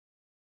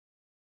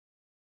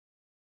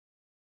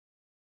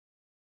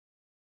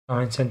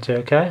I'm in Centre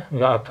OK. We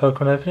got our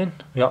Pokemon opening.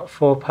 We got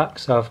 4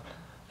 packs of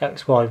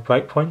X Y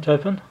Breakpoint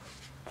open.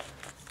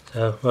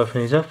 So we'll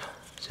open these up,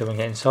 see if we can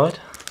get inside.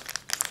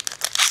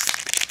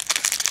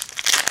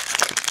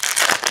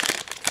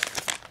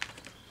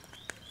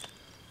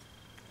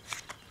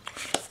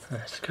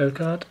 There's the code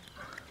card.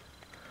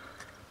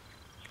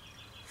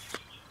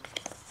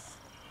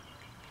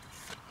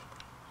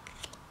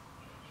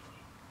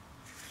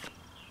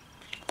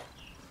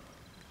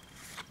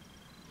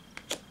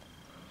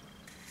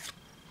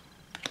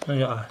 We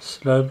got a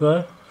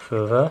Slowbro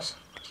for reverse,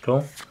 that's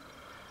cool.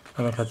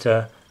 And we got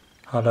a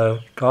Hello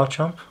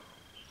Garchomp.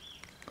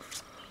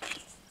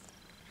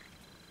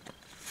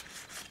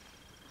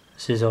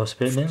 This is our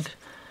Spirit Link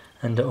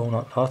and the All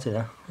Night Party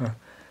there.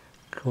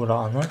 Cool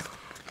art on there.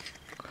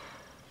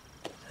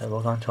 So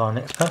we'll go on to our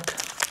next pack.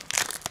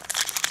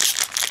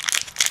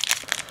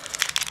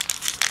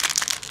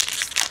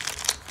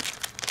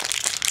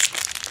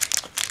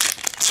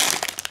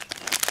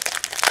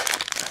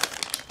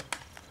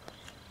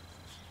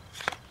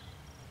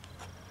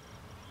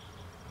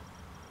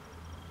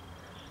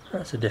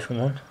 That's a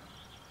different one.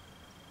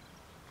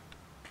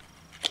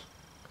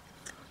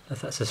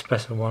 If that's a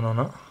special one or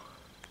not.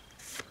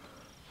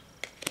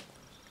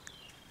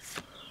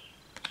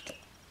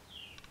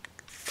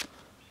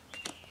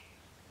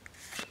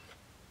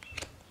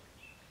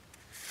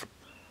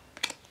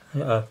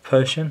 Got a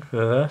Potion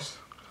reverse,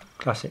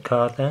 classic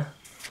card there.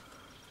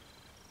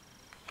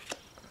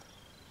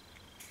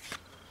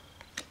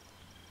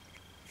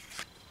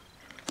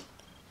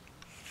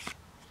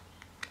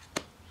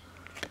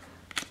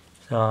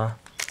 So our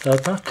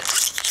third pack.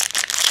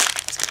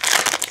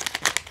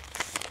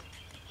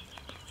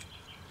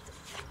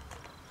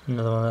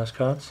 Another one of those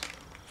cards.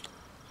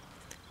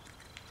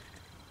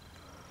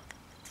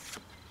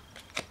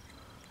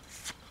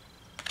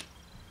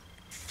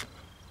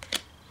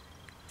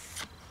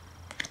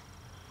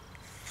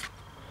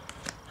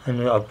 And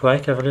we got a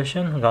Break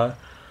Evolution, we got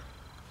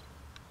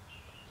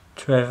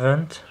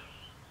Trevant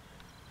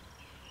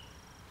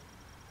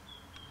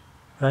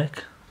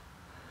Break,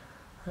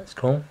 that's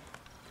cool.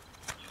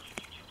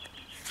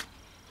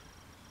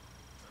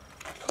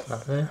 Put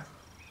that there.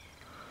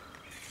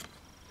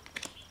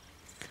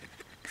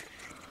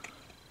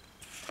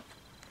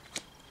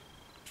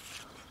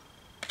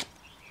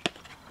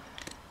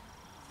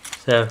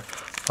 So,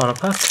 final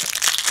pack.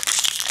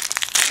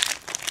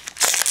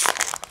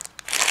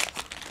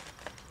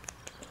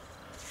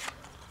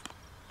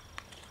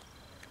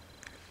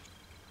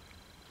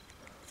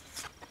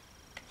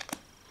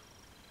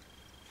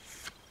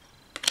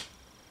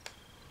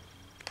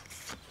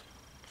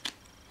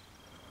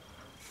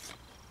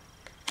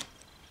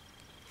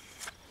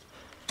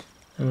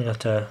 And we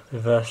got a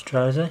reverse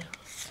Drowsy.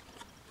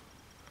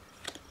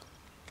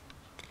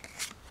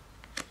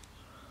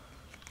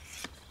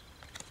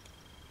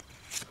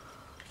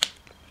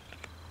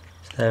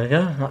 So there we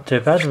go, not too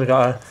bad. We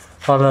got a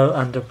Follow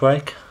and a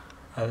Break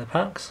out of the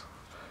packs.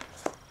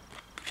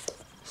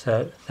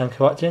 So thanks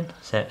for watching,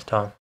 see you next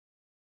time.